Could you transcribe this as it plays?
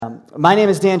My name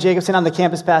is Dan Jacobsen. I'm the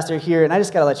campus pastor here, and I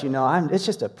just got to let you know, it's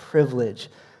just a privilege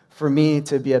for me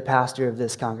to be a pastor of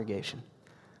this congregation.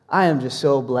 I am just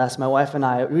so blessed. My wife and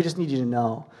I, we just need you to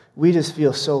know, we just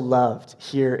feel so loved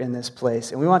here in this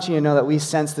place. And we want you to know that we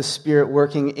sense the Spirit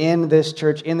working in this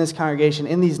church, in this congregation,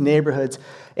 in these neighborhoods.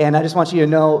 And I just want you to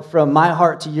know, from my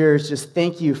heart to yours, just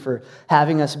thank you for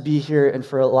having us be here and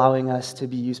for allowing us to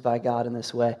be used by God in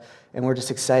this way. And we're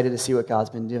just excited to see what God's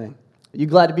been doing. Are you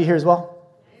glad to be here as well?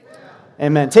 Amen.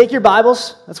 Amen. Take your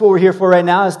Bibles. That's what we're here for right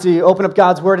now, is to open up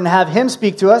God's Word and have Him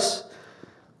speak to us.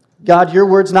 God, your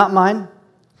words, not mine.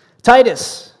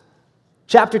 Titus,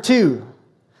 chapter 2.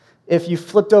 If you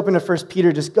flipped open to 1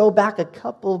 Peter, just go back a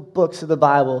couple books of the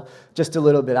Bible just a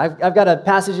little bit. I've got a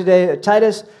passage today,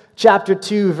 Titus chapter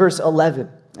 2, verse 11.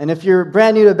 And if you're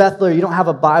brand new to Bethel or you don't have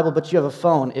a Bible but you have a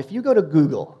phone, if you go to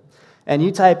Google and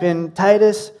you type in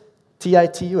Titus,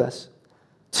 Titus,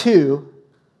 2,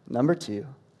 number 2,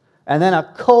 and then a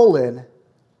colon,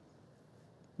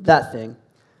 that thing,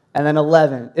 and then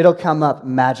 11, it'll come up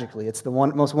magically. It's the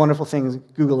most wonderful thing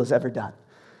Google has ever done.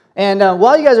 And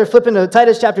while you guys are flipping to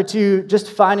Titus chapter 2, just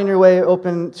finding your way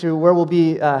open to where we'll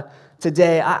be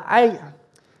today, I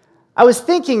was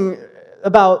thinking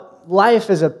about life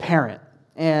as a parent.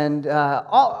 And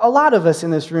a lot of us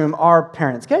in this room are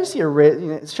parents. Can I just see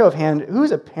a show of hand?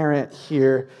 Who's a parent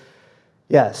here?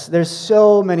 Yes, there's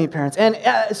so many parents. And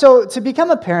so to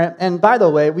become a parent, and by the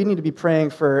way, we need to be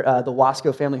praying for the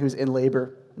Wasco family who's in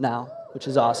labor now, which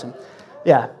is awesome.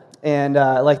 Yeah, and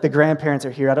like the grandparents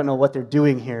are here. I don't know what they're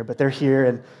doing here, but they're here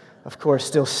and, of course,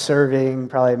 still serving,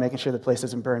 probably making sure the place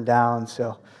doesn't burn down.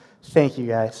 So thank you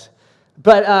guys.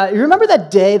 But you remember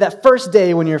that day, that first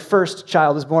day when your first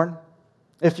child was born?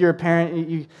 If you're a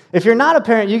parent, if you're not a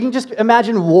parent, you can just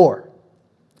imagine war.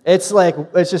 It's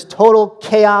just total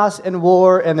chaos and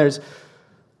war, and there's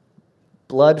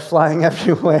blood flying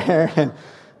everywhere, and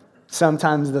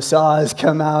sometimes the saws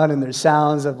come out, and there's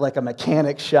sounds of like a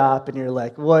mechanic shop, and you're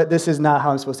like, what? This is not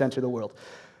how I'm supposed to enter the world.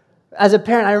 As a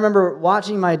parent, I remember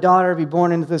watching my daughter be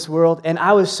born into this world, and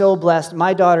I was so blessed.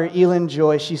 My daughter, Elin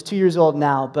Joy, she's 2 years old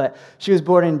now, but she was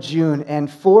born in June,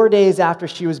 and 4 days after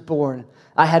she was born,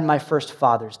 I had my first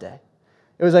Father's Day.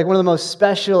 It was like one of the most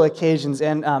special occasions,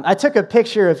 and I took a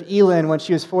picture of Elin when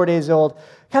she was 4 days old,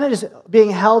 kind of just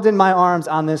being held in my arms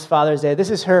on this Father's Day.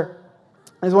 This is her.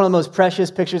 This is one of the most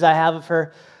precious pictures I have of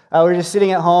her. We were just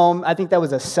sitting at home. I think that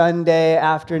was a Sunday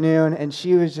afternoon, and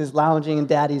she was just lounging in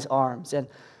Daddy's arms. And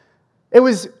it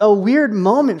was a weird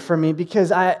moment for me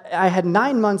because I had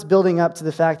 9 months building up to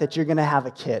the fact that you're going to have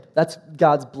a kid. That's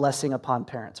God's blessing upon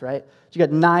parents, right? You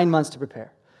got 9 months to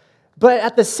prepare. But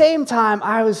at the same time,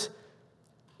 I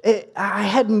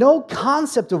had no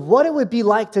concept of what it would be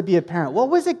like to be a parent. What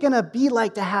was it going to be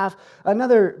like to have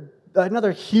another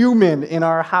human in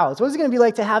our house? What was it going to be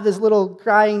like to have this little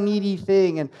crying, needy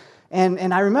thing?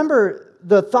 And I remember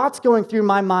the thoughts going through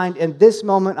my mind in this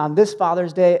moment on this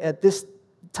Father's Day, at this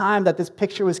time that this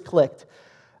picture was clicked.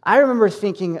 I remember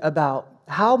thinking about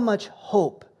how much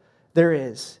hope there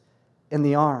is in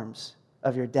the arms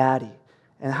of your daddy,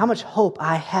 and how much hope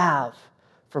I have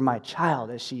for my child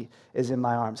as she is in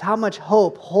my arms. How much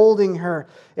hope holding her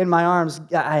in my arms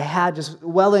I had, just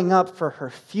welling up for her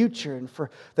future and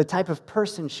for the type of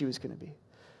person she was going to be.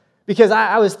 Because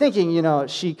I was thinking,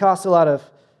 she costs a lot of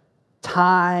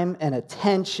time and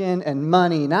attention and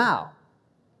money now.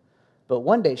 But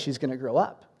one day she's going to grow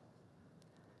up.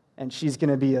 And she's going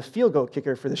to be a field goal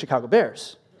kicker for the Chicago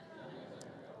Bears.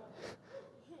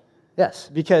 Yes,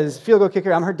 because field goal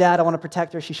kicker, I'm her dad, I want to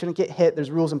protect her, she shouldn't get hit, there's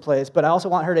rules in place, but I also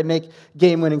want her to make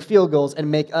game-winning field goals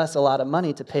and make us a lot of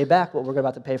money to pay back what we're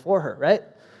about to pay for her, right?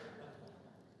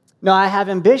 Now, I have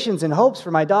ambitions and hopes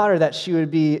for my daughter that she would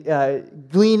be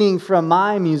gleaning from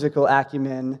my musical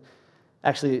acumen.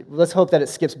 Actually, let's hope that it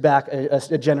skips back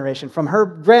a generation, from her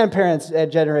grandparents'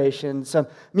 generation, some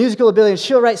musical ability, and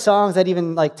she'll write songs that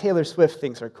even like Taylor Swift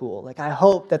thinks are cool. Like, I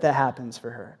hope that happens for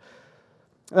her.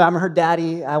 I'm her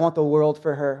daddy. I want the world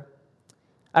for her.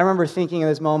 I remember thinking in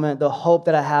this moment, the hope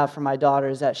that I have for my daughter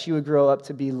is that she would grow up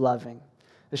to be loving,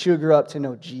 that she would grow up to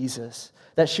know Jesus,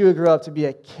 that she would grow up to be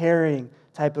a caring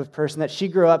type of person, that she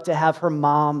grew up to have her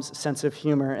mom's sense of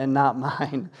humor and not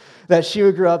mine, that she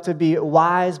would grow up to be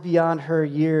wise beyond her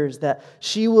years, that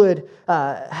she would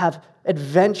have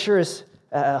adventurous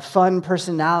fun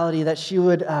personality, that she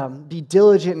would be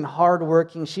diligent and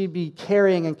hardworking, she'd be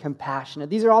caring and compassionate.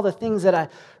 These are all the things that I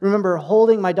remember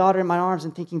holding my daughter in my arms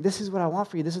and thinking, this is what I want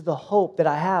for you. This is the hope that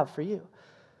I have for you.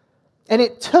 And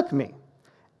it took me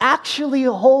actually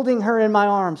holding her in my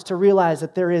arms to realize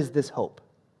that there is this hope.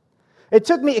 It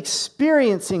took me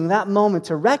experiencing that moment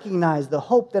to recognize the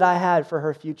hope that I had for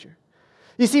her future.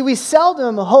 You see, we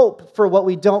seldom hope for what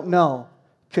we don't know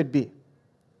could be.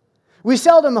 We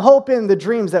seldom hope in the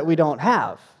dreams that we don't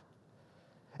have.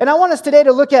 And I want us today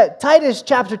to look at Titus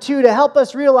chapter 2 to help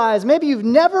us realize, maybe you've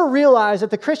never realized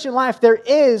that the Christian life, there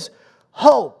is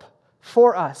hope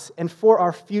for us and for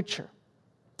our future.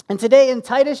 And today in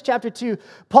Titus chapter 2,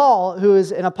 Paul, who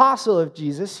is an apostle of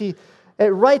Jesus, he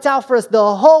writes out for us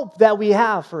the hope that we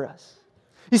have for us.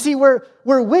 You see, where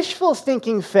wishful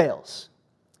thinking fails,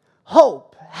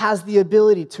 hope has the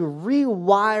ability to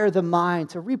rewire the mind,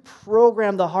 to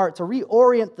reprogram the heart, to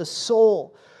reorient the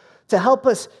soul, to help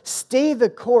us stay the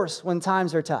course when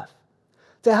times are tough,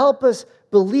 to help us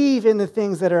believe in the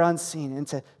things that are unseen, and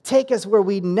to take us where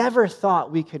we never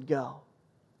thought we could go.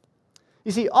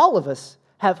 You see, all of us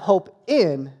have hope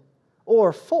in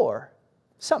or for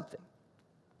something.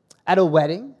 At a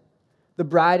wedding, the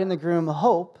bride and the groom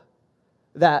hope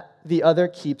that the other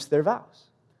keeps their vows.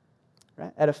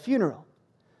 Right? At a funeral,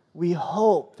 we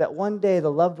hope that one day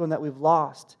the loved one that we've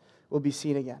lost will be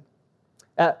seen again.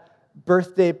 At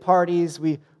birthday parties,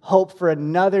 we hope for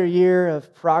another year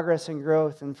of progress and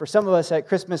growth. And for some of us at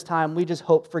Christmas time, we just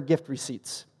hope for gift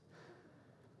receipts.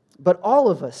 But all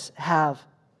of us have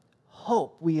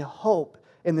hope. We hope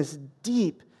in this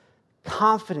deep,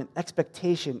 confident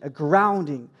expectation, a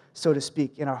grounding, so to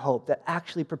speak, in our hope that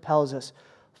actually propels us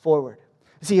forward.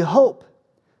 See, hope,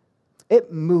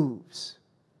 it moves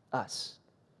us.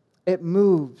 It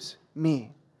moves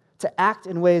me to act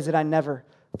in ways that I never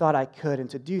thought I could and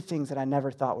to do things that I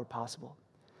never thought were possible.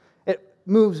 It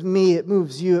moves me, it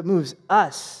moves you, it moves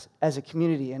us as a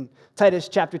community. In Titus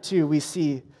chapter 2, we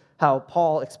see how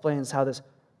Paul explains how this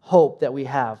hope that we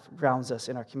have grounds us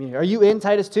in our community. Are you in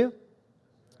Titus 2?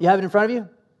 You have it in front of you?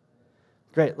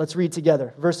 Great, let's read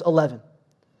together. Verse 11.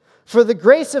 For the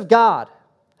grace of God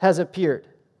has appeared,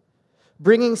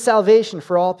 bringing salvation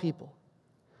for all people,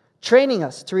 training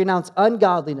us to renounce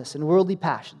ungodliness and worldly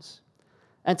passions,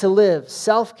 and to live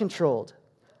self-controlled,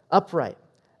 upright,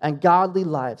 and godly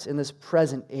lives in this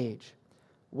present age,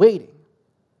 waiting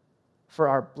for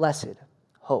our blessed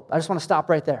hope. I just want to stop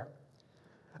right there.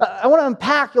 I want to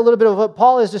unpack a little bit of what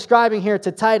Paul is describing here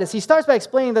to Titus. He starts by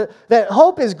explaining that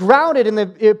hope is grounded in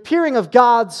the appearing of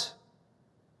God's,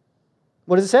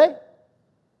 what does it say?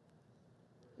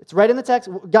 It's right in the text,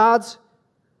 God's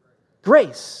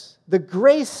grace. The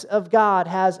grace of God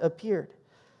has appeared,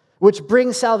 which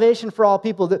brings salvation for all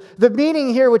people. The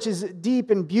meaning here, which is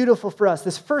deep and beautiful for us,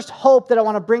 this first hope that I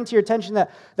want to bring to your attention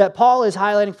that Paul is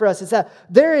highlighting for us, is that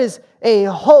there is a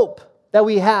hope that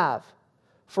we have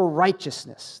for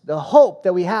righteousness. The hope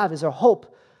that we have is a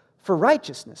hope for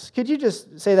righteousness. Could you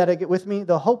just say that with me?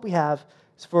 The hope we have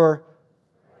is for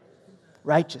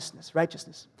righteousness.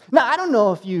 Righteousness. Now, I don't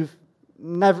know if you've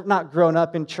not grown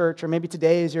up in church, or maybe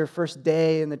today is your first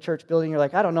day in the church building. You're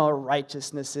like, I don't know what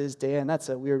righteousness is, Dan. That's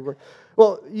a weird word.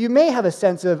 Well, you may have a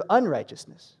sense of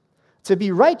unrighteousness. To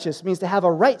be righteous means to have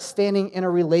a right standing in a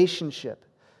relationship.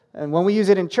 And when we use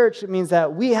it in church, it means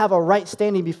that we have a right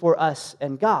standing before us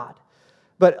and God.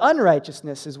 But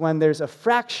unrighteousness is when there's a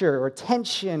fracture or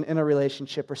tension in a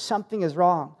relationship or something is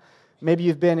wrong. Maybe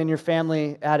you've been in your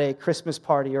family at a Christmas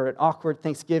party or an awkward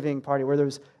Thanksgiving party where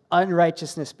there's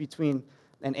unrighteousness between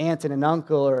an aunt and an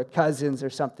uncle or cousins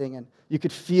or something, and you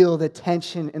could feel the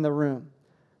tension in the room.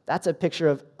 That's a picture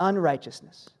of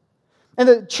unrighteousness. And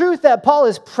the truth that Paul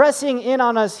is pressing in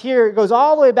on us here goes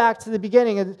all the way back to the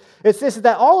beginning. And it's this,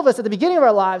 that all of us at the beginning of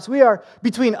our lives, we are,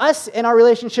 between us and our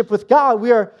relationship with God,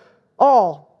 we are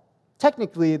all,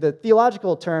 technically, the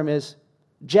theological term is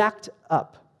jacked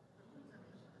up.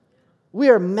 We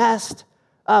are messed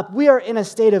up. We are in a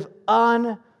state of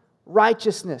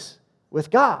unrighteousness with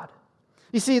God.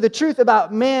 You see, the truth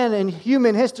about man and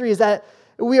human history is that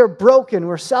we are broken,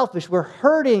 we're selfish, we're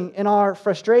hurting in our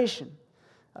frustration.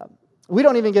 We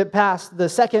don't even get past the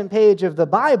second page of the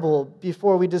Bible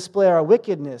before we display our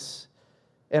wickedness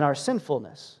and our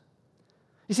sinfulness.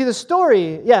 You see, the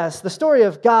story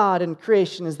of God and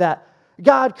creation is that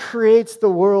God creates the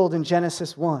world in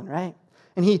Genesis 1, right?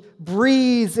 And He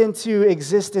breathes into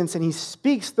existence and He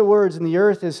speaks the words and the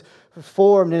earth is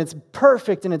formed and it's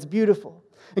perfect and it's beautiful.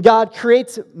 And God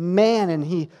creates man and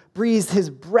He breathes His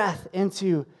breath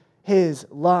into his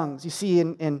lungs. You see,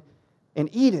 in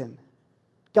Eden,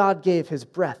 God gave His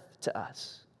breath to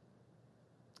us.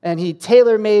 And He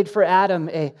tailor-made for Adam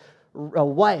a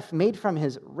wife made from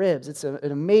his ribs. It's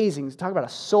an amazing, talk about a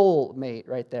soul mate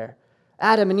right there.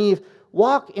 Adam and Eve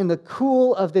walk in the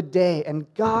cool of the day, and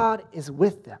God is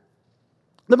with them.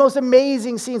 The most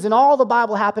amazing scenes in all the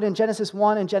Bible happen in Genesis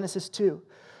 1 and Genesis 2,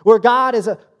 where God is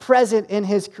present in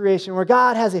His creation, where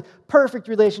God has a perfect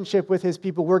relationship with His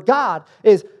people, where God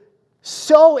is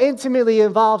so intimately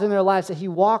involved in their lives that he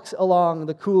walks along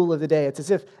the cool of the day. It's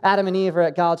as if Adam and Eve are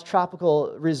at God's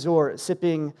tropical resort,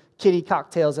 sipping kiddie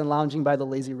cocktails and lounging by the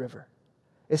lazy river.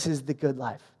 This is the good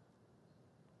life.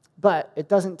 But it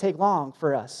doesn't take long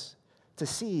for us to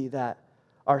see that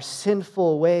our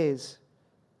sinful ways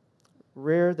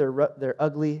rear their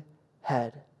ugly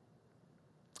head.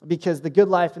 Because the good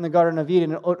life in the Garden of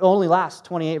Eden only lasts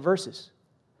 28 verses.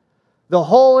 The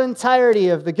whole entirety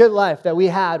of the good life that we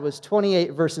had was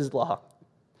 28 verses long.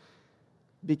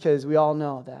 Because we all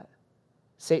know that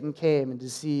Satan came and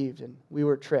deceived and we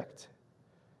were tricked.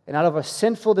 And out of our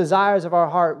sinful desires of our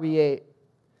heart, we ate.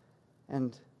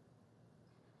 And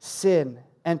sin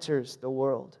enters the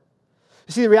world.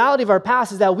 You see, the reality of our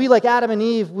past is that we, like Adam and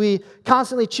Eve, we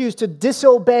constantly choose to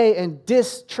disobey and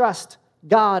distrust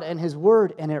God and His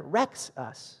Word, and it wrecks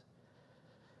us.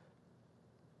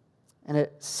 And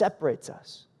it separates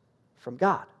us from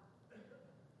God.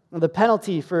 And the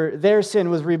penalty for their sin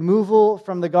was removal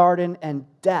from the garden, and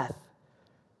death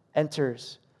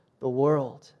enters the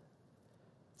world.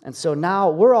 And so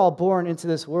now we're all born into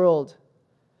this world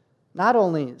not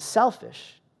only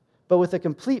selfish, but with a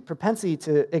complete propensity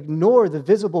to ignore the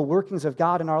visible workings of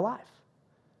God in our life.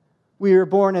 We were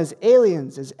born as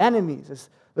aliens, as enemies, as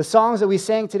the songs that we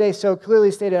sang today so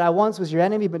clearly stated, I once was your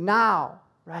enemy, but now,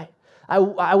 right?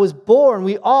 I was born,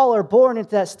 we all are born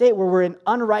into that state where we're in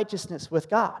unrighteousness with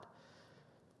God.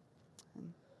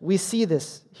 We see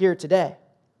this here today.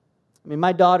 I mean,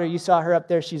 my daughter, you saw her up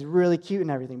there, she's really cute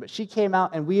and everything, but she came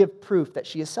out and we have proof that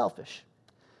she is selfish.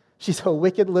 She's a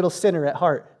wicked little sinner at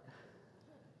heart.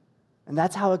 And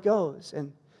that's how it goes.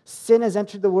 And sin has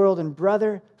entered the world, and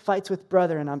brother fights with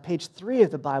brother. And on page 3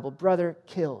 of the Bible, brother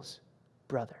kills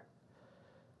brother.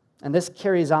 And this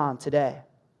carries on today,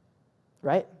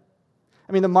 right?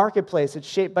 I mean, the marketplace, it's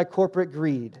shaped by corporate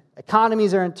greed.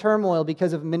 Economies are in turmoil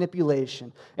because of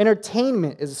manipulation.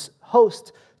 Entertainment is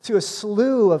host to a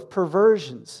slew of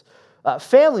perversions.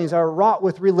 Families are wrought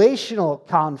with relational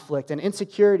conflict and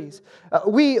insecurities.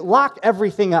 We lock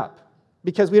everything up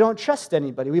because we don't trust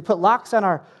anybody. We put locks on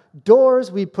our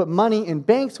doors. We put money in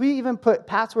banks. We even put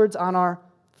passwords on our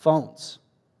phones,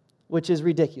 which is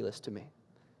ridiculous to me.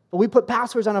 But we put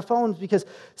passwords on our phones because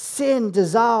sin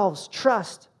dissolves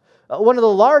trust. One of the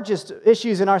largest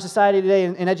issues in our society today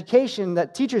in education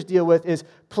that teachers deal with is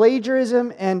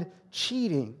plagiarism and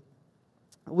cheating.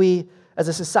 We, as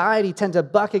a society, tend to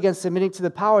buck against submitting to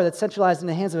the power that's centralized in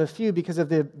the hands of a few because of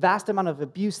the vast amount of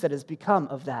abuse that has become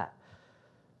of that.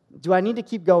 Do I need to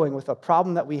keep going with a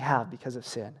problem that we have because of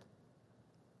sin?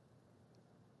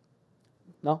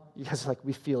 No? You guys are like,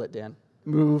 we feel it, Dan.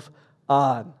 Move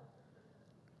on.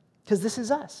 Because this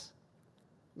is us.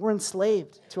 We're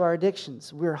enslaved to our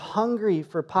addictions. We're hungry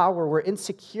for power. We're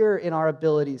insecure in our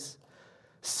abilities.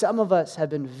 Some of us have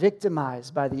been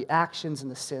victimized by the actions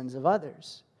and the sins of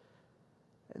others.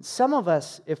 And some of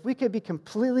us, if we could be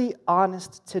completely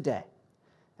honest today,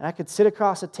 and I could sit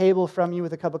across a table from you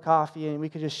with a cup of coffee and we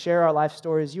could just share our life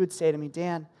stories, you would say to me,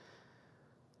 Dan,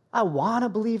 I want to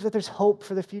believe that there's hope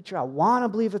for the future. I want to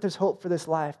believe that there's hope for this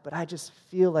life, but I just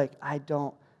feel like I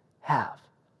don't have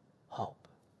hope.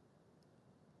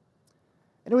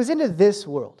 And it was into this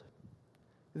world,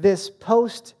 this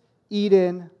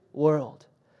post-Eden world,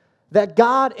 that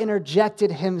God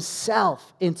interjected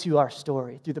Himself into our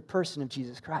story through the person of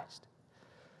Jesus Christ.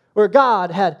 Where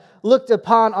God had looked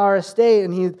upon our estate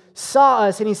and He saw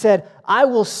us and He said, I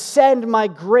will send my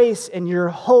grace and your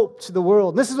hope to the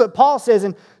world. And this is what Paul says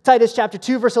in Titus chapter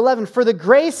 2, verse 11. For the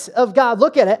grace of God,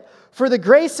 look at it, for the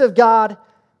grace of God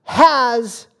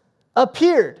has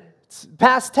appeared. It's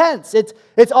past tense.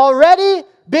 It's already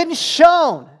been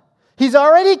shown. He's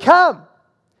already come.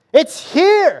 It's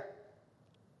here.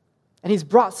 And He's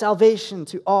brought salvation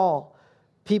to all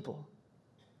people.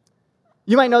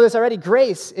 You might know this already.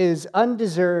 Grace is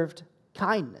undeserved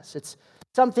kindness. It's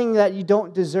something that you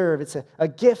don't deserve. It's a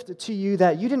gift to you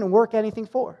that you didn't work anything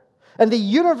for. And the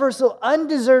universal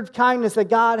undeserved kindness that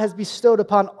God has bestowed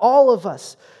upon all of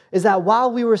us is that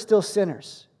while we were still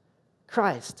sinners,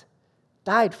 Christ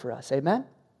died for us. Amen?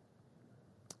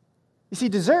 You see,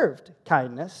 deserved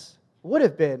kindness would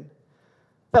have been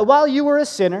that while you were a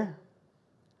sinner,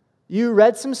 you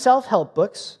read some self-help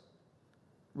books,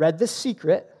 read The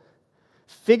Secret,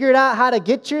 figured out how to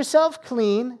get yourself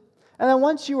clean, and then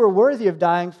once you were worthy of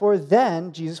dying for,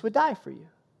 then Jesus would die for you.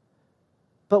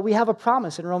 But we have a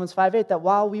promise in Romans 5:8 that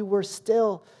while we were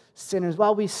still sinners,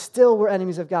 while we still were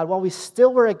enemies of God, while we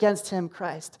still were against Him,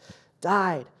 Christ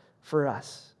died for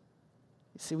us.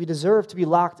 You see, we deserve to be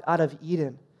locked out of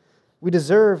Eden. We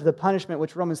deserve the punishment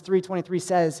which Romans 3:23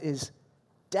 says is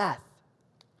death.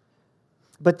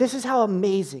 But this is how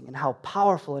amazing and how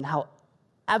powerful and how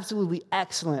absolutely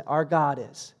excellent our God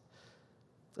is.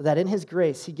 That in his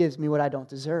grace, he gives me what I don't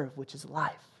deserve, which is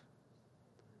life.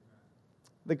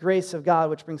 The grace of God,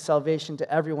 which brings salvation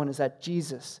to everyone, is that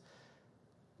Jesus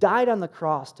died on the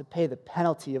cross to pay the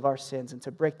penalty of our sins and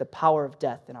to break the power of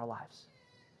death in our lives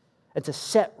and to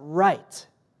set right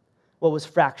what was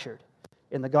fractured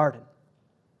in the garden.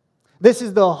 This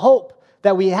is the hope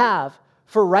that we have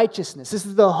for righteousness. This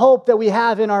is the hope that we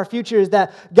have in our future, is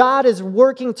that God is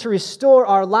working to restore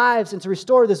our lives and to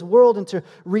restore this world and to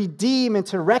redeem and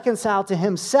to reconcile to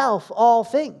himself all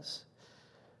things.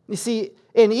 You see,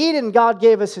 in Eden, God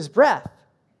gave us his breath.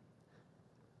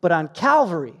 But on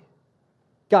Calvary,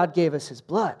 God gave us his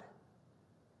blood.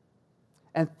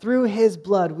 And through his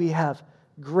blood, we have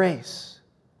grace,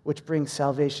 which brings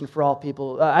salvation for all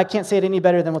people. I can't say it any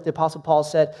better than what the Apostle Paul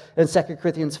said in 2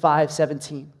 Corinthians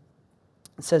 5:17.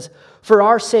 It says, "For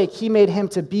our sake he made him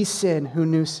to be sin who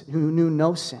knew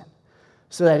no sin,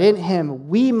 so that in him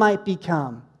we might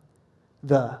become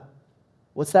the,"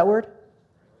 what's that word?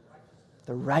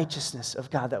 The righteousness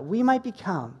of God, that we might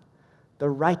become the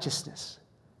righteousness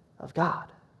of God.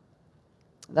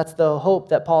 That's the hope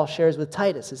that Paul shares with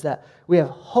Titus, is that we have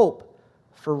hope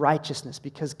for righteousness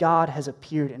because God has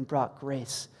appeared and brought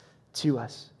grace to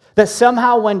us. That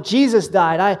somehow when Jesus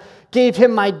died, I gave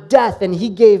him my death and he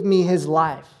gave me his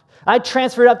life. I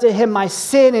transferred up to him my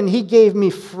sin and he gave me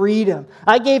freedom.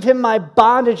 I gave him my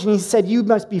bondage and he said, "You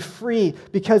must be free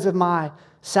because of my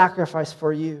sacrifice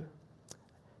for you."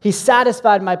 He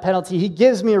satisfied my penalty. He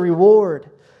gives me a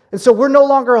reward. And so we're no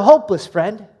longer hopeless,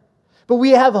 friend, but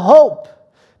we have hope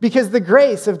because the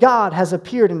grace of God has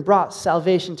appeared and brought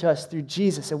salvation to us through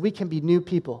Jesus, and we can be new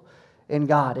people in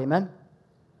God. Amen?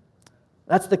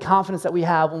 That's the confidence that we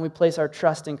have when we place our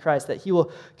trust in Christ, that he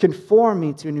will conform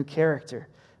me to a new character,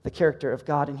 the character of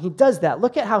God. And he does that.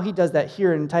 Look at how he does that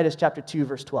here in Titus chapter 2,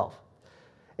 verse 12.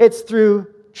 It's through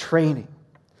training.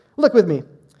 Look with me.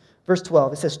 Verse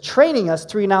 12, it says, "Training us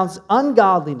to renounce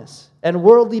ungodliness and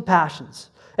worldly passions,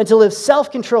 and to live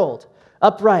self-controlled,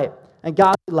 upright, and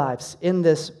godly lives in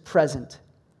this present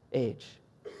age."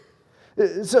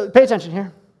 So pay attention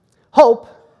here. Hope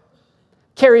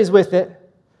carries with it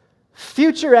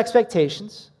future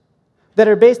expectations that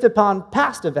are based upon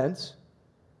past events,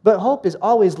 but hope is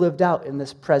always lived out in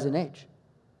this present age.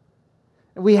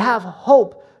 We have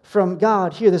hope from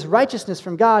God here. This righteousness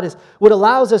from God is what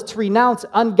allows us to renounce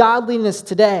ungodliness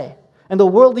today and the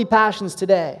worldly passions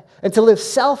today, and to live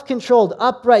self-controlled,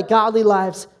 upright, godly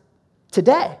lives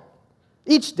today,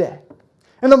 each day.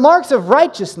 And the marks of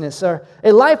righteousness are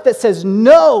a life that says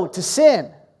no to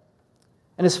sin.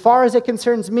 And as far as it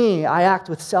concerns me, I act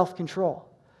with self-control.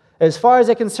 As far as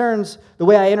it concerns the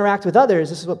way I interact with others,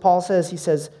 this is what Paul says. He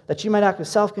says that you might act with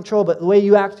self-control, but the way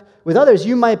you act with others,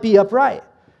 you might be upright.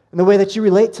 And the way that you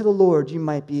relate to the Lord, you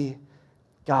might be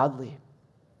godly.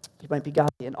 You might be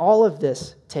godly. And all of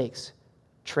this takes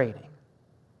training.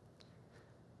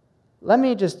 Let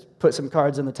me just put some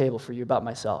cards on the table for you about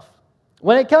myself.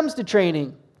 When it comes to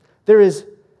training, there is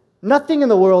nothing in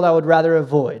the world I would rather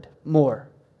avoid more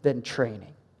than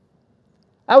training.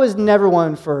 I was never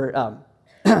one for,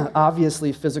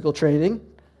 obviously, physical training.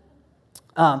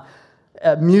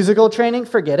 Musical training,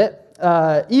 forget it.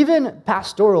 Even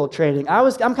pastoral training.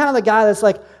 I'm kind of the guy that's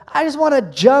like, I just want to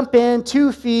jump in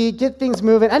 2 feet, get things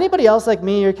moving. Anybody else like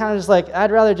me, you're kind of just like,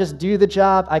 I'd rather just do the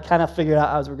job. I kind of figured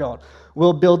out as we're going.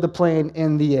 We'll build the plane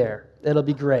in the air. It'll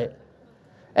be great.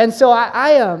 And so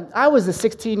I was a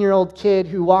 16-year-old kid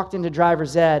who walked into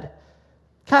driver's ed,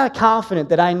 kind of confident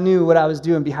that I knew what I was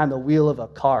doing behind the wheel of a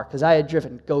car because I had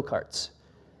driven go-karts.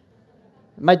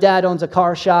 My dad owns a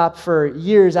car shop. For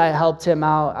years, I helped him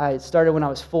out. I started when I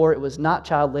was 4. It was not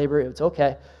child labor. It was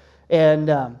okay. And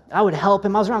I would help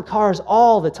him. I was around cars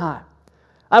all the time.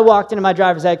 I walked into my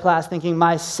driver's ed class thinking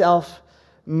my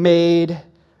self-made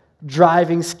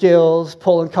driving skills,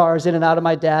 pulling cars in and out of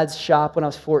my dad's shop when I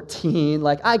was 14.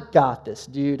 Like, I got this,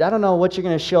 dude. I don't know what you're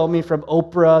going to show me from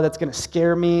Oprah that's going to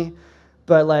scare me,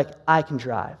 but, like, I can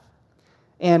drive.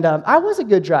 And I was a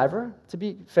good driver, to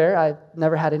be fair. I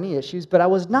never had any issues, but I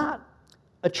was not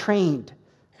a trained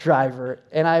driver.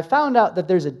 And I found out that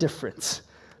there's a difference.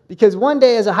 Because one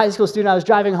day as a high school student, I was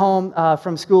driving home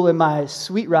from school in my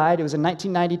sweet ride. It was a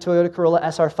 1990 Toyota Corolla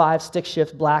SR5 stick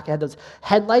shift black. It had those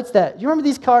headlights that, you remember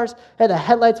these cars? It had the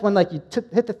headlights when like you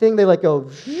hit the thing, they like go,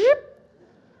 zip.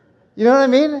 You know what I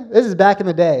mean? This is back in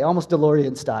the day, almost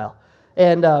DeLorean style.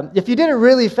 And if you did it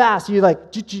really fast, you'd be like,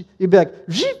 and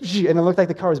it looked like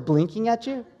the car was blinking at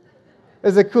you. It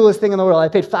was the coolest thing in the world. I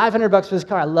paid $500 for this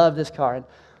car. I love this car. And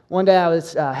one day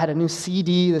I had a new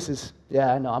CD.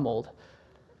 I know I'm old.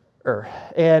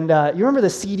 And you remember the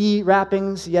CD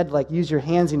wrappings? You had to use your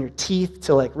hands and your teeth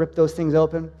to rip those things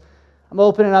open. I'm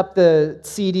opening up the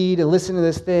CD to listen to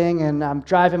this thing, and I'm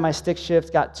driving my stick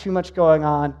shift, got too much going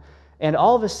on, and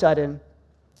all of a sudden,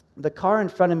 the car in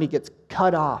front of me gets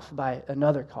cut off by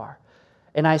another car.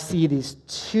 And I see these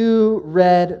 2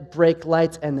 red brake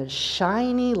lights and the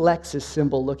shiny Lexus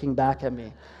symbol looking back at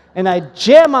me. And I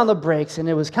jam on the brakes, and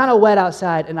it was kind of wet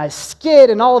outside, and I skid,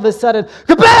 and all of a sudden,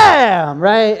 kabam,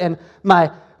 right? And my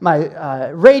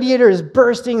radiator is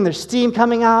bursting, and there's steam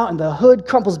coming out, and the hood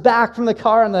crumples back from the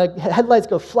car, and the headlights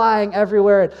go flying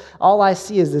everywhere, and all I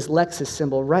see is this Lexus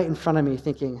symbol right in front of me,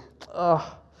 thinking,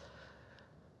 oh,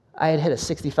 I had hit a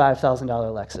 $65,000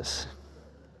 Lexus.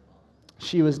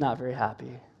 She was not very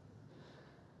happy.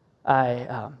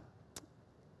 I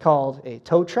called a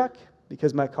tow truck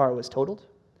because my car was totaled.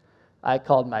 I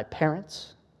called my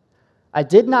parents. I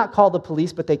did not call the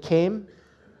police, but they came,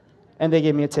 and they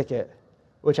gave me a ticket,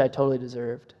 which I totally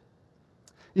deserved.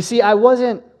 You see, I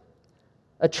wasn't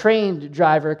a trained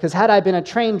driver, because had I been a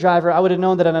trained driver, I would have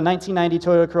known that on a 1990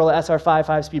 Toyota Corolla SR5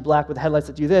 5-speed black with headlights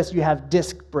that do this, you have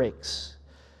disc brakes.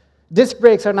 Disc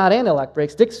brakes are not anti-lock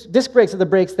brakes. Disc brakes are the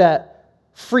brakes that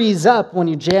freeze up when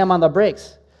you jam on the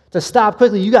brakes. To stop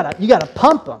quickly, you gotta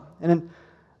pump them. And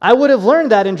I would have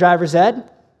learned that in driver's ed.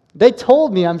 They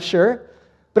told me, I'm sure,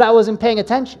 but I wasn't paying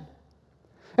attention.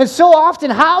 And so often,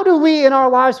 how do we in our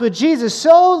lives with Jesus,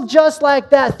 so just like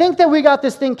that, think that we got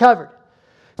this thing covered?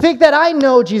 Think that I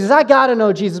know Jesus, I got to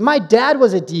know Jesus. My dad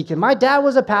was a deacon. My dad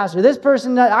was a pastor. This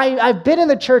person, I've been in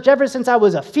the church ever since I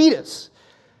was a fetus.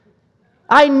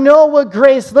 I know what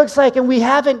grace looks like, and we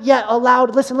haven't yet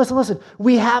allowed, listen,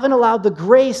 we haven't allowed the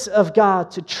grace of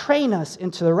God to train us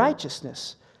into the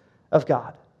righteousness of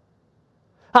God.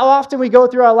 How often we go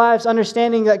through our lives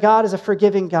understanding that God is a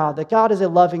forgiving God, that God is a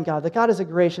loving God, that God is a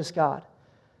gracious God.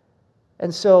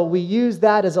 And so we use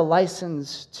that as a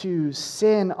license to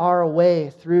sin our way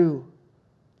through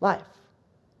life.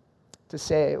 To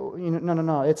say,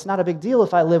 no, it's not a big deal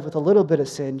if I live with a little bit of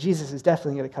sin. Jesus is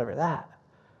definitely going to cover that.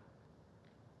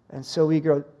 And so we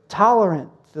grow tolerant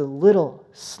to the little,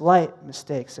 slight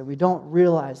mistakes, and we don't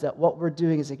realize that what we're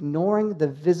doing is ignoring the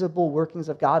visible workings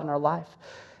of God in our life,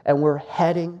 and we're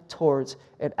heading towards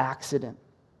an accident.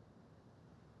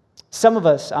 Some of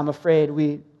us, I'm afraid,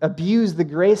 we abuse the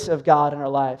grace of God in our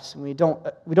lives, and we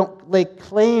don't lay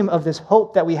claim of this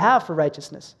hope that we have for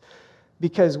righteousness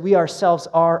because we ourselves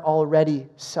are already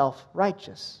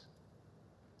self-righteous.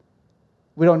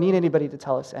 We don't need anybody to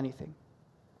tell us anything.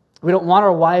 We don't want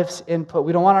our wife's input.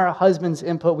 We don't want our husband's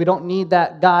input. We don't need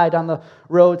that guide on the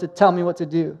road to tell me what to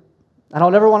do. I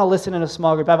don't ever want to listen in a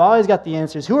small group. I've always got the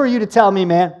answers. Who are you to tell me,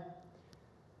 man?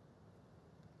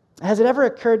 Has it ever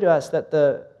occurred to us that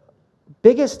the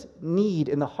biggest need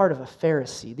in the heart of a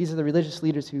Pharisee, these are the religious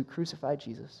leaders who crucified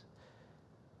Jesus,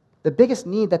 the biggest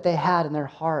need that they had in their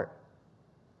heart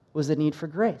was the need for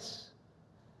grace.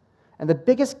 And the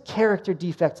biggest character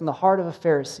defect in the heart of a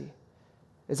Pharisee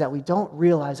is that we don't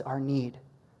realize our need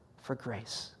for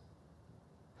grace.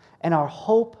 And our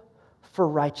hope for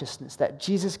righteousness, that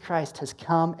Jesus Christ has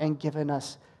come and given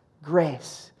us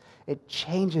grace. It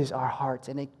changes our hearts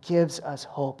and it gives us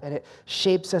hope and it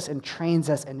shapes us and trains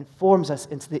us and forms us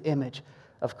into the image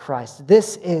of Christ.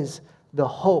 This is the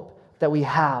hope that we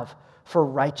have for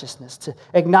righteousness, to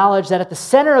acknowledge that at the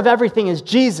center of everything is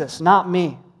Jesus, not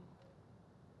me.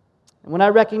 And when I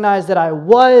recognize that I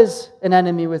was an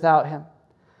enemy without him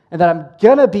and that I'm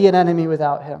going to be an enemy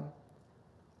without him,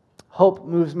 hope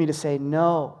moves me to say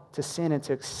no to sin and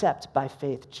to accept by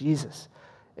faith Jesus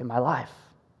in my life.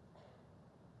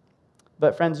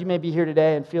 But friends, you may be here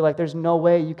today and feel like there's no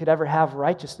way you could ever have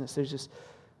righteousness. There's just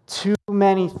too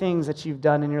many things that you've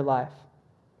done in your life.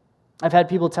 I've had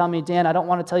people tell me, Dan, I don't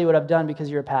want to tell you what I've done because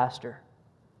you're a pastor.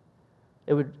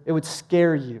 It would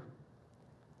scare you.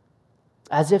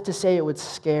 As if to say it would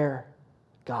scare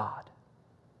God.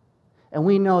 And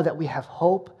we know that we have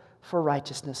hope for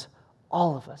righteousness,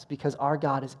 all of us, because our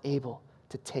God is able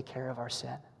to take care of our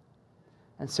sin.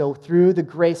 And so through the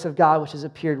grace of God which has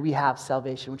appeared, we have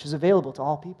salvation, which is available to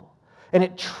all people. And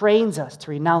it trains us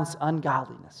to renounce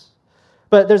ungodliness.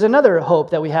 But there's another hope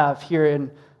that we have here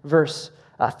in verse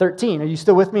 13. Are you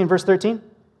still with me in verse 13?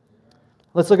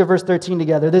 Let's look at verse 13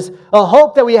 together. There's a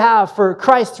hope that we have for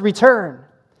Christ's return.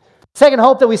 Second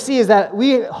hope that we see is that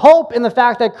we hope in the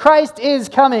fact that Christ is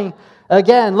coming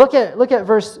again. Look at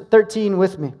verse 13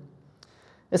 with me.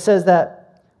 It says that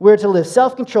we're to live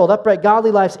self-controlled, upright,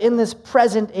 godly lives in this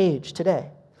present age today,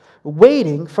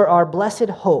 waiting for our blessed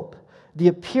hope, the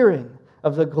appearing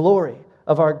of the glory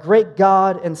of our great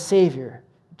God and Savior,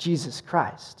 Jesus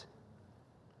Christ.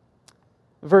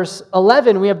 verse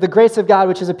 11, we have the grace of God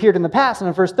which has appeared in the past. And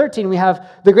in verse 13, we have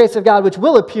the grace of God which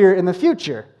will appear in the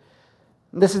future.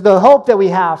 And this is the hope that we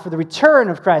have for the return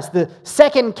of Christ, the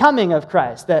second coming of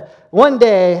Christ, that one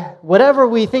day, whatever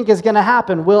we think is going to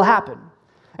happen will happen.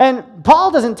 And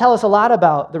Paul doesn't tell us a lot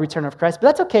about the return of Christ, but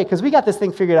that's okay because we got this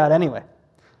thing figured out anyway.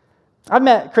 I've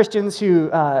met Christians who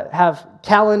have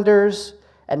calendars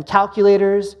and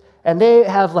calculators, and they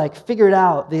have figured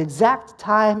out the exact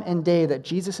time and day that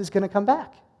Jesus is going to come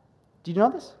back. Do you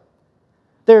know this?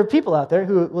 There are people out there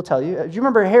who will tell you. Do you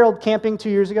remember Harold camping 2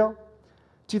 years ago?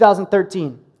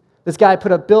 2013. This guy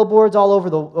put up billboards all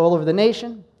over the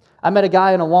nation. I met a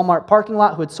guy in a Walmart parking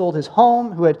lot who had sold his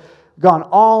home, who had gone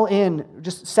all in,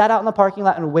 just sat out in the parking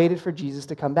lot and waited for Jesus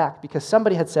to come back because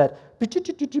somebody had said,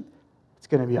 it's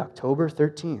going to be October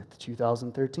 13th,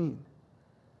 2013.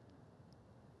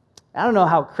 I don't know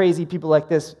how crazy people like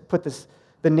this put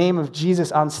the name of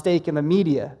Jesus on stake in the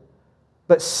media,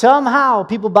 but somehow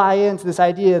people buy into this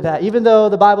idea that even though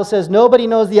the Bible says nobody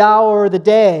knows the hour or the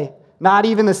day, not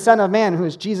even the Son of Man, who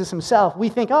is Jesus himself, we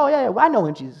think, oh yeah, I know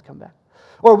when Jesus will come back.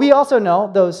 Or we also know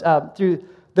those through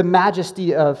the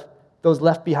majesty of those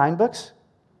Left Behind books.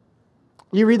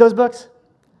 You read those books?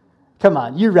 Come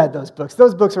on, you read those books.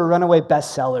 Those books were runaway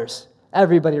bestsellers.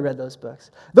 Everybody read those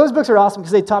books. Those books are awesome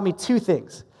because they taught me two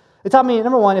things. They taught me,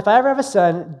 number one, if I ever have a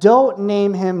son, don't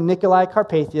name him Nikolai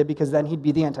Carpathia because then he'd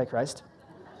be the Antichrist.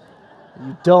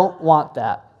 You don't want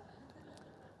that.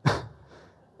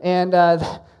 And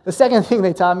the second thing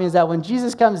they taught me is that when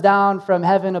Jesus comes down from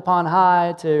heaven upon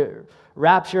high to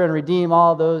rapture and redeem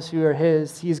all those who are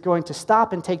his, he's going to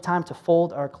stop and take time to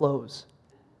fold our clothes.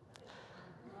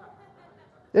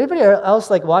 Anybody else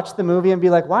watch the movie and be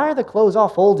like, why are the clothes all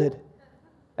folded?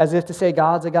 As if to say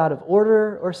God's a God of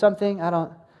order or something? I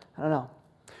don't know.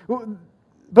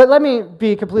 But let me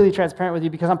be completely transparent with you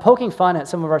because I'm poking fun at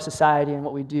some of our society and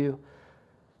what we do.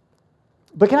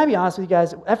 But can I be honest with you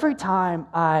guys? Every time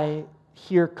I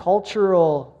hear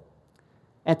cultural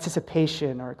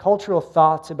anticipation or cultural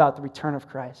thoughts about the return of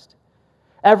Christ,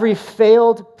 every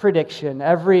failed prediction,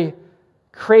 every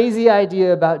crazy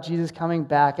idea about Jesus coming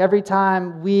back, every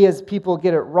time we as people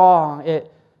get it wrong, it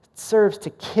serves to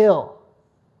kill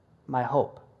my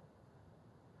hope.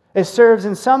 It serves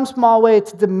in some small way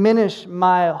to diminish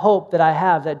my hope that I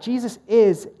have, that Jesus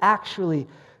is actually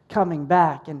coming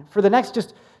back. And for the next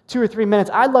just 2 or 3 minutes,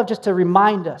 I'd love just to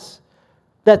remind us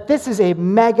that this is a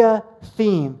mega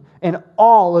theme in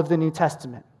all of the New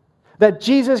Testament. That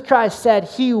Jesus Christ said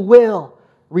he will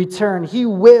return, he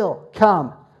will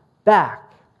come back.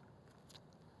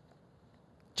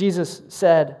 Jesus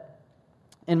said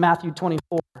in Matthew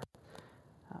 24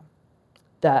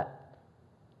 that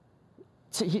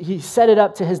he set it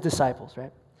up to his disciples,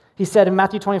 right? He said in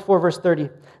Matthew 24, verse 30,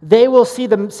 they will see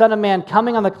the Son of Man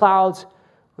coming on the clouds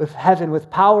with heaven with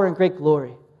power and great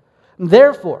glory.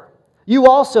 Therefore, you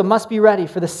also must be ready,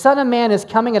 for the Son of Man is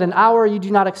coming at an hour you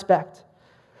do not expect.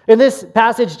 In this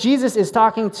passage, Jesus is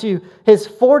talking to his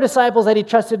 4 disciples that he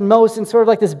trusted most in sort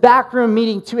of this backroom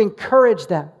meeting to encourage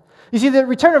them. You see, the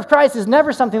return of Christ is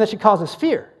never something that should cause us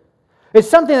fear. It's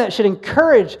something that should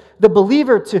encourage the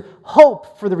believer to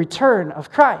hope for the return of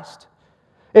Christ.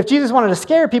 If Jesus wanted to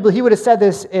scare people, he would have said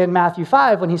this in Matthew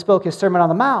 5 when he spoke his Sermon on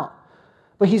the Mount.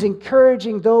 But he's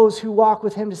encouraging those who walk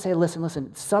with him to say,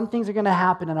 listen, some things are going to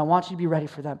happen and I want you to be ready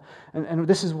for them. And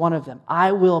this is one of them.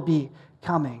 I will be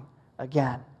coming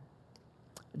again.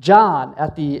 John,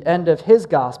 at the end of his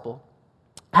gospel,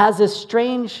 has this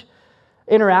strange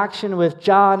interaction with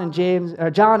John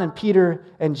and Peter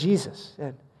and Jesus.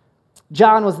 And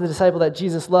John was the disciple that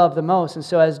Jesus loved the most. And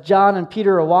so as John and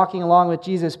Peter are walking along with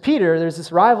Jesus, there's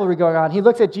this rivalry going on. He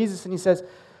looks at Jesus and he says,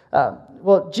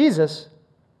 well, Jesus,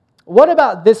 what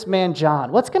about this man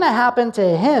John? What's going to happen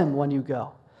to him when you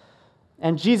go?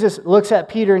 And Jesus looks at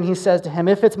Peter and he says to him,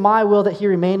 if it's my will that he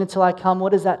remain until I come,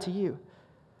 what is that to you?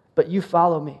 But you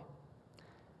follow me.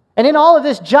 And in all of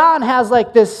this, John has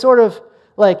this sort of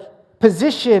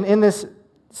position in this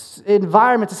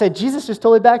environment to say, Jesus just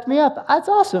totally backed me up. That's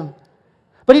awesome.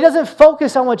 But he doesn't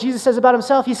focus on what Jesus says about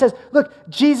himself. He says, look,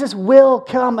 Jesus will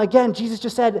come again. Jesus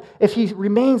just said, if he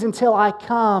remains until I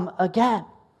come again.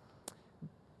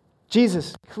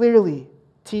 Jesus clearly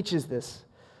teaches this.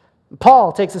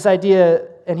 Paul takes this idea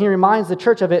and he reminds the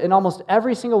church of it in almost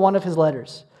every single one of his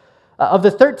letters. Of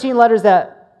the 13 letters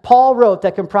that Paul wrote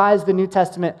that comprise the New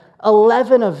Testament,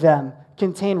 11 of them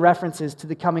contain references to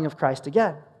the coming of Christ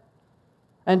again.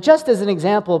 And just as an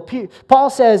example,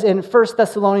 Paul says in 1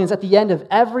 Thessalonians, at the end of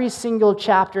every single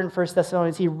chapter in 1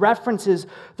 Thessalonians, he references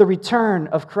the return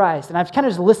of Christ. And I've kind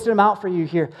of just listed them out for you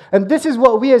here. And this is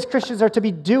what we as Christians are to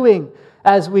be doing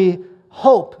as we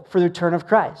hope for the return of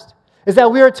Christ. Is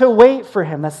that we are to wait for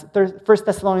him. That's 1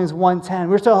 Thessalonians 1:10.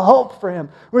 We're to hope for him.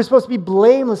 We're supposed to be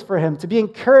blameless for him, to be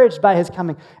encouraged by his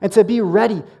coming, and to be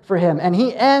ready for him. And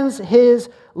he ends his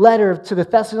letter to the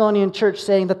Thessalonian church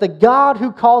saying that the God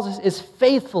who calls us is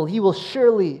faithful. He will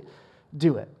surely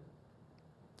do it.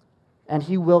 And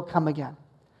he will come again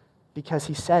because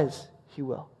he says he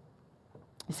will.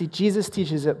 You see, Jesus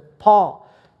teaches it. Paul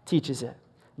teaches it.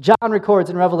 John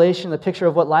records in Revelation the picture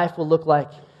of what life will look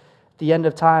like at the end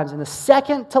of times. And the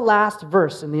second to last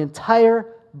verse in the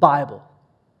entire Bible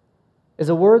is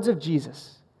the words of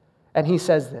Jesus. And he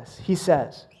says this. He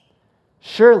says,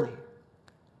 "Surely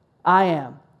I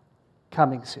am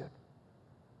coming soon."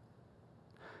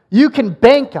 You can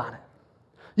bank on it.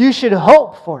 You should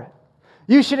hope for it.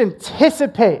 You should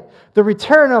anticipate the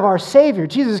return of our Savior,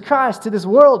 Jesus Christ, to this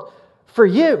world for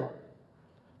you.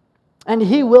 And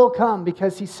he will come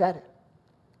because he said it.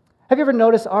 Have you ever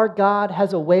noticed our God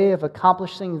has a way of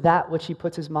accomplishing that which he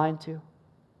puts his mind to?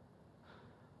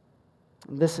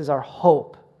 And this is our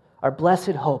hope, our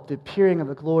blessed hope, the appearing of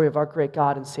the glory of our great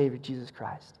God and Savior, Jesus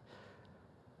Christ.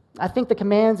 I think the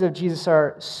commands of Jesus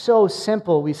are so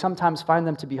simple, we sometimes find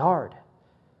them to be hard.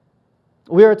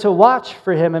 We are to watch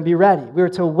for him and be ready. We are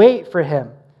to wait for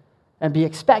him and be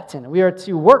expectant. We are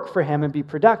to work for him and be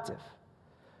productive.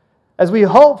 As we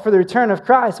hope for the return of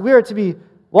Christ, we are to be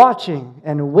watching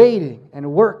and waiting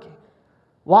and working.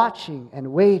 Watching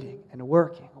and waiting and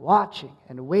working. Watching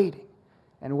and waiting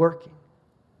and working.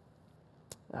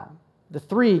 The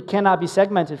three cannot be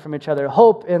segmented from each other.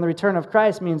 Hope in the return of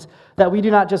Christ means that we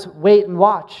do not just wait and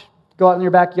watch. Go out in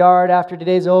your backyard after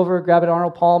today's over, grab an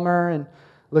Arnold Palmer, and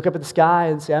look up at the sky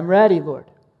and say, "I'm ready, Lord."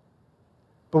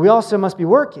 But we also must be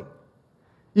working.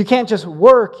 You can't just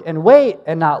work and wait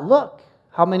and not look.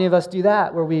 How many of us do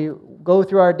that, where we go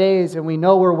through our days and we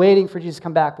know we're waiting for Jesus to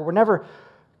come back, but we're never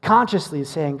consciously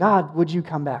saying, "God, would you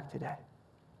come back today?"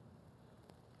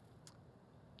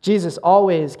 Jesus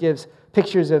always gives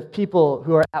pictures of people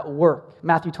who are at work.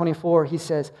 Matthew 24, he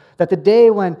says that the day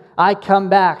when I come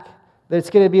back, that it's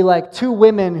going to be like two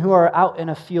women who are out in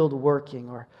a field working,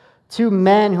 or two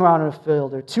men who are out in a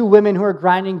field, or two women who are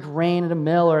grinding grain at a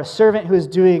mill, or a servant who is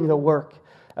doing the work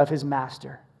of his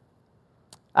master.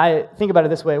 I think about it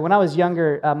this way. When I was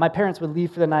younger, my parents would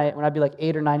leave for the night when I'd be like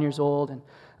 8 or 9 years old, and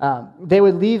they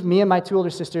would leave me and my two older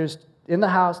sisters in the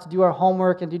house to do our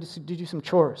homework and to do some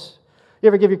chores. You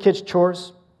ever give your kids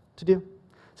chores to do?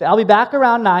 Say, "I'll be back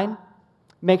around 9.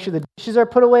 Make sure the dishes are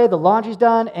put away, the laundry's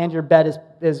done, and your bed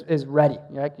is ready.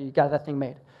 You got that thing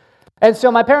made." And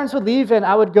so my parents would leave, and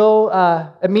I would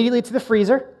go immediately to the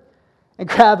freezer and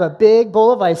grab a big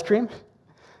bowl of ice cream.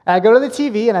 And I'd go to the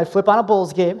TV, and I'd flip on a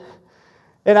Bulls game,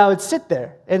 and I would sit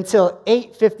there until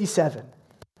 8:57.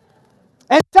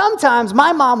 And sometimes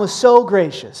my mom was so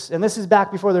gracious, and this is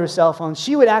back before there were cell phones,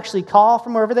 she would actually call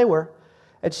from wherever they were,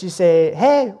 and she'd say,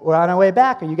 "Hey, we're on our way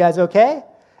back. Are you guys okay?"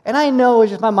 And I know it was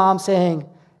just my mom saying,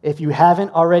 "If you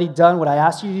haven't already done what I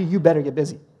asked you to do, you better get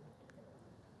busy."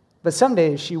 But some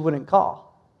days she wouldn't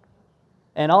call.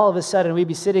 And all of a sudden, we'd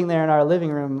be sitting there in our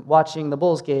living room watching the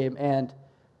Bulls game, and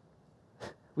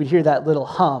we'd hear that little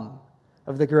hum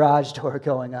of the garage door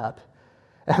going up.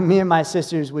 And me and my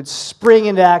sisters would spring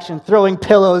into action, throwing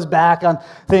pillows back on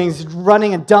things,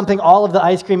 running and dumping all of the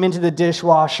ice cream into the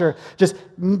dishwasher, just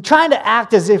trying to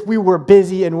act as if we were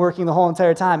busy and working the whole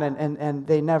entire time, and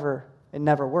it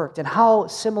never worked. And how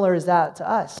similar is that to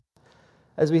us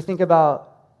as we think about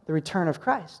the return of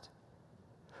Christ?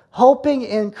 Hoping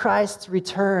in Christ's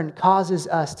return causes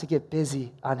us to get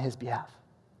busy on his behalf.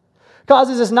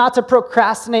 Causes us not to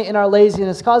procrastinate in our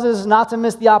laziness. Causes us not to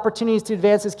miss the opportunities to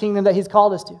advance his kingdom that he's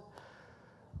called us to.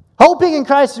 Hoping in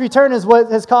Christ's return is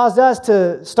what has caused us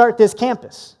to start this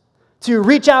campus, to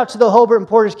reach out to the Hobart and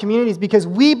Portage communities, because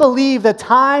we believe the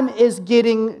time is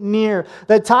getting near.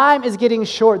 The time is getting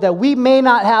short, that we may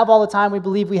not have all the time we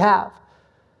believe we have.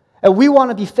 And we want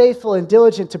to be faithful and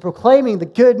diligent to proclaiming the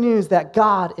good news that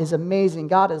God is amazing,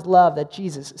 God is love, that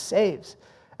Jesus saves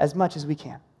as much as we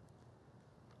can.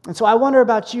 And so I wonder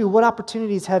about you, what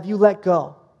opportunities have you let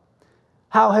go?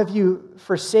 How have you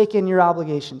forsaken your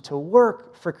obligation to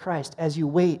work for Christ as you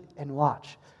wait and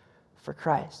watch for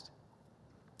Christ?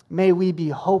 May we be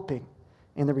hoping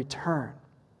in the return.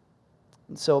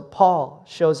 And so Paul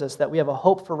shows us that we have a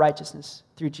hope for righteousness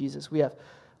through Jesus. We have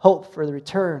hope for the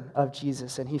return of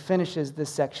Jesus. And he finishes this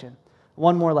section.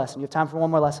 One more lesson. You have time for one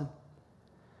more lesson?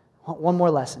 One more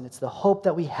lesson. It's the hope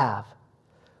that we have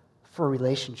for a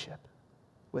relationship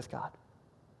with God.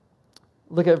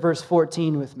 Look at verse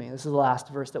 14 with me. This is the last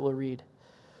verse that we'll read.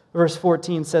 Verse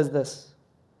 14 says this,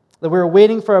 that we're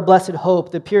waiting for our blessed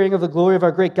hope, the appearing of the glory of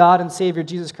our great God and Savior,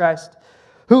 Jesus Christ.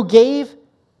 who gave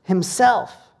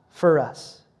himself for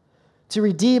us to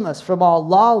redeem us from all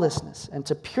lawlessness and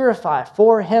to purify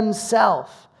for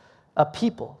himself a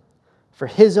people for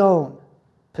his own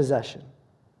possession,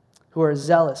 who are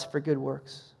zealous for good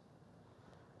works.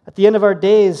 At the end of our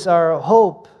days, our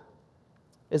hope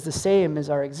is the same as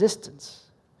our existence.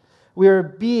 We are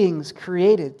beings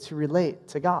created to relate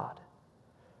to God.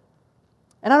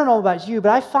 And I don't know about you,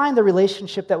 but I find the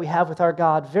relationship that we have with our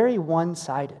God very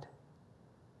one-sided.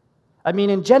 I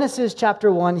mean, in Genesis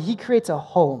chapter 1, he creates a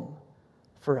home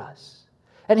for us.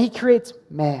 And he creates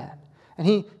man. And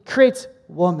he creates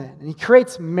woman. And he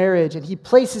creates marriage. And he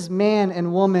places man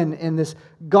and woman in this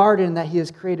garden that he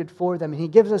has created for them. And he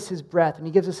gives us his breath. And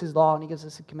he gives us his law. And he gives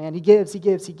us a command. He gives, he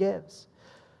gives, he gives.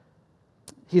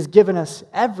 He's given us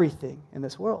everything in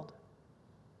this world.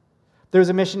 There was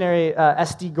a missionary,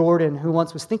 S.D. Gordon, who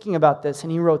once was thinking about this,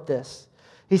 and he wrote this.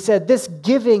 He said, this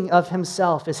giving of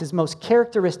himself is his most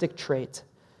characteristic trait.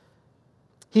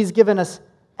 He's given us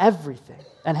everything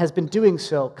and has been doing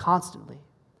so constantly.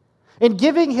 In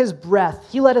giving his breath,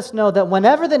 he let us know that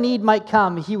whenever the need might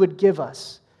come, he would give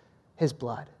us his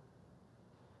blood.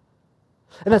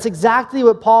 And that's exactly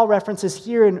what Paul references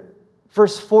here in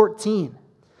verse 14,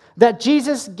 that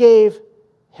Jesus gave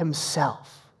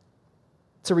himself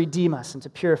to redeem us and to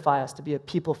purify us, to be a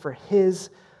people for his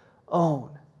own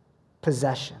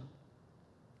possession.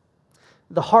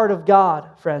 The heart of God,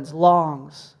 friends,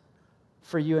 longs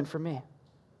for you and for me.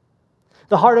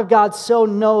 The heart of God so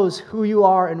knows who you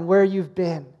are and where you've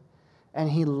been, and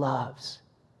he loves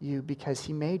you because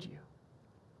he made you.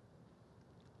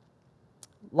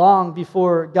 Long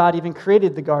before God even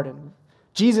created the garden,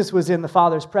 Jesus was in the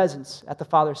Father's presence at the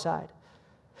Father's side.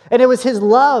 And it was his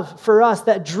love for us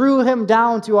that drew him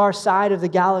down to our side of the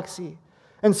galaxy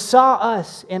and saw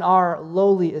us in our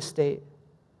lowly estate,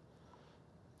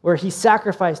 where he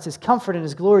sacrificed his comfort and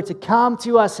his glory to come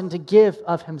to us and to give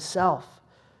of himself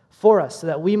for us so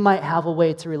that we might have a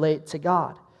way to relate to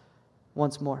God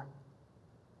once more.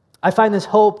 I find this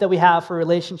hope that we have for a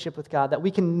relationship with God, that we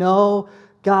can know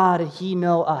God and he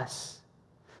know us,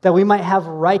 that we might have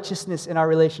righteousness in our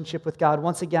relationship with God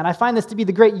once again. I find this to be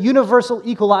the great universal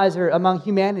equalizer among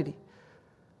humanity.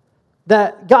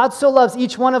 That God so loves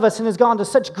each one of us and has gone to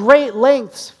such great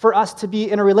lengths for us to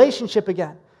be in a relationship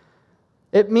again.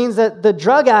 It means that the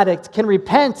drug addict can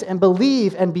repent and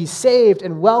believe and be saved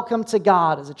and welcome to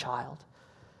God as a child.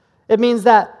 It means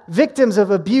that victims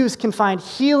of abuse can find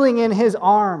healing in his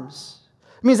arms.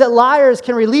 It means that liars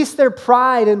can release their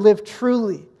pride and live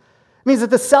truly. It means that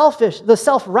the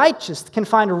self-righteous can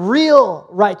find real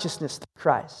righteousness through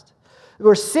Christ.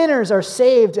 Where sinners are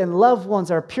saved and loved ones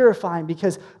are purifying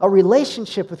because a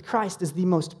relationship with Christ is the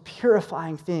most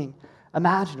purifying thing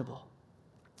imaginable.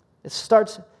 It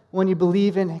starts when you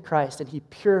believe in Christ and he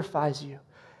purifies you.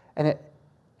 And it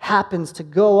happens to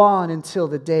go on until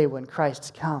the day when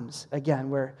Christ comes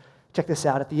again, where, check this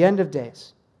out, at the end of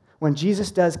days, when Jesus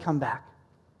does come back,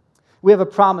 we have a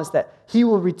promise that he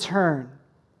will return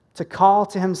to call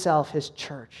to himself his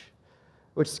church,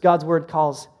 which God's word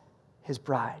calls his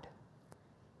bride.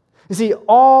 You see,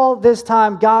 all this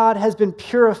time, God has been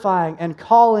purifying and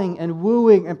calling and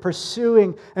wooing and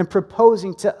pursuing and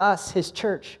proposing to us, his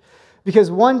church.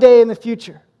 Because one day in the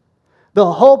future,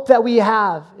 the hope that we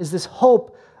have is this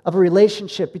hope of a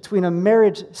relationship between a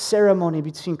marriage ceremony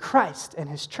between Christ and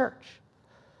his church,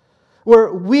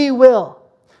 where we will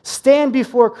stand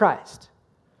before Christ,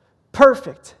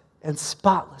 perfect and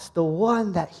spotless, the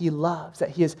one that he loves,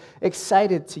 that he is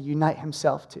excited to unite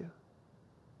himself to.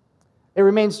 It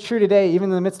remains true today, even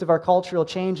in the midst of our cultural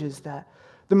changes, that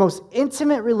the most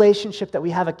intimate relationship that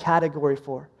we have a category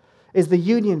for is the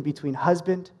union between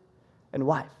husband and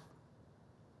wife.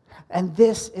 And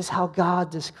this is how God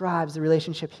describes the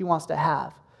relationship he wants to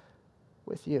have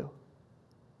with you.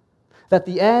 That at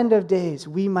the end of days,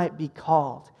 we might be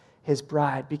called his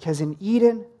bride, because in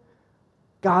Eden,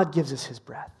 God gives us his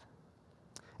breath.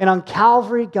 And on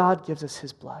Calvary, God gives us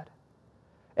his blood.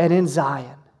 And in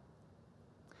Zion,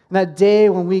 and that day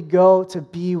when we go to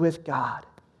be with God,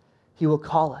 he will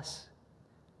call us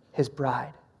his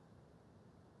bride.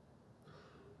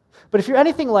 But if you're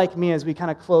anything like me as we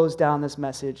kind of close down this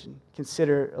message and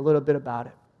consider a little bit about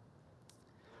it,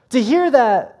 to hear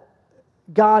that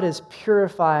God is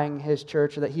purifying his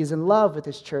church or that he's in love with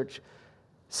his church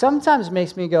sometimes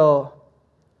makes me go,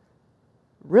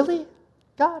 really,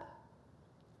 God?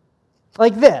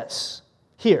 Like this,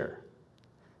 here.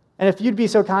 And if you'd be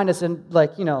so kind as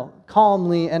to,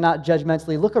 calmly and not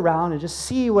judgmentally look around and just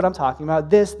see what I'm talking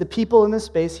about. This, the people in this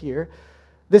space here,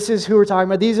 this is who we're talking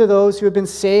about. These are those who have been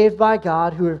saved by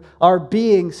God, who are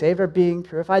being saved, are being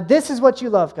purified. This is what you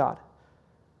love, God.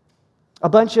 a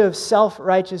bunch of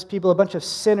self-righteous people, a bunch of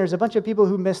sinners, a bunch of people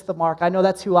who missed the mark. I know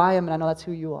that's who I am, and I know that's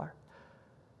who you are.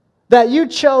 That you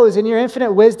chose in your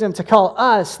infinite wisdom to call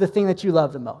us the thing that you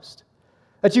love the most.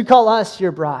 That you call us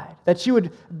your bride. That you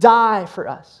would die for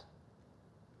us.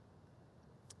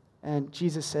 And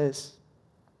Jesus says,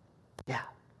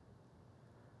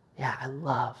 yeah, I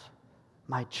love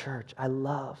my church. I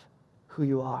love who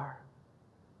you are.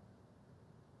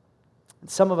 And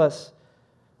some of us,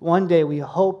 one day we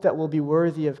hope that we'll be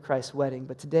worthy of Christ's wedding,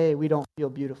 but today we don't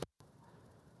feel beautiful.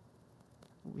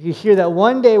 You hear that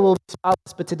one day we'll be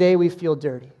spotless, but today we feel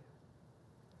dirty.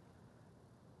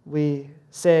 We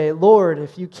say, Lord,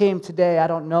 if you came today, I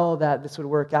don't know that this would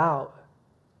work out.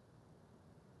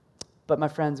 But my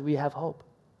friends, we have hope.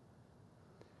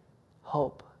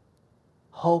 Hope.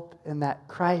 Hope in that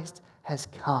Christ has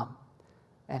come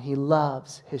and he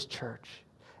loves his church.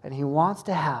 And he wants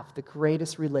to have the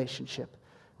greatest relationship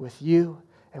with you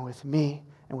and with me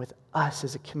and with us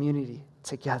as a community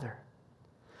together.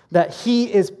 That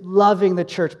he is loving the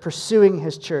church, pursuing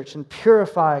his church, and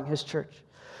purifying his church.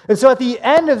 And so at the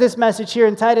end of this message here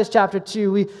in Titus chapter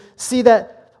 2, we see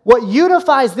that what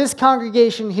unifies this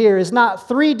congregation here is not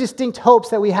three distinct hopes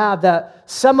that we have, that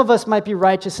some of us might be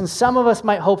righteous and some of us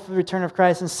might hope for the return of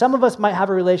Christ and some of us might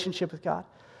have a relationship with God.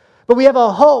 But we have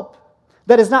a hope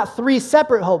that is not three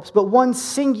separate hopes, but one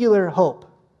singular hope.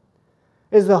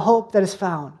 It is the hope that is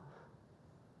found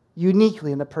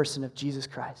uniquely in the person of Jesus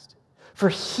Christ. For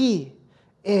he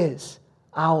is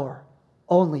our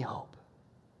only hope.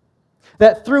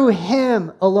 That through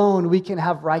him alone we can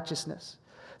have righteousness.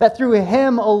 That through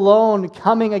him alone,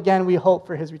 coming again, we hope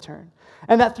for his return.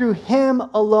 And that through him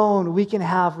alone, we can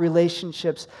have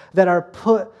relationships that are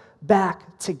put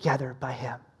back together by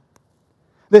him.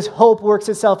 This hope works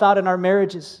itself out in our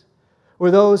marriages, where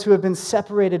those who have been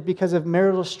separated because of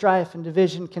marital strife and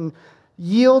division can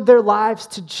yield their lives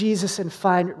to Jesus and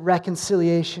find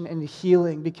reconciliation and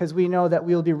healing, because we know that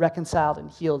we will be reconciled and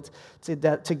healed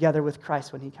together with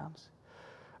Christ when he comes.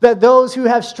 That those who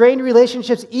have strained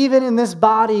relationships, even in this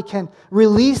body, can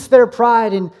release their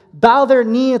pride and bow their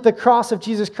knee at the cross of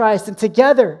Jesus Christ and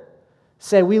together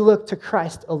say, we look to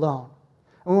Christ alone.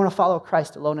 And we want to follow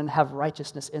Christ alone and have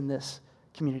righteousness in this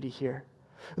community here.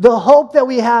 The hope that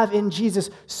we have in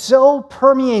Jesus so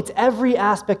permeates every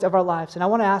aspect of our lives. And I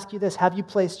want to ask you this, have you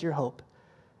placed your hope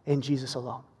in Jesus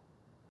alone?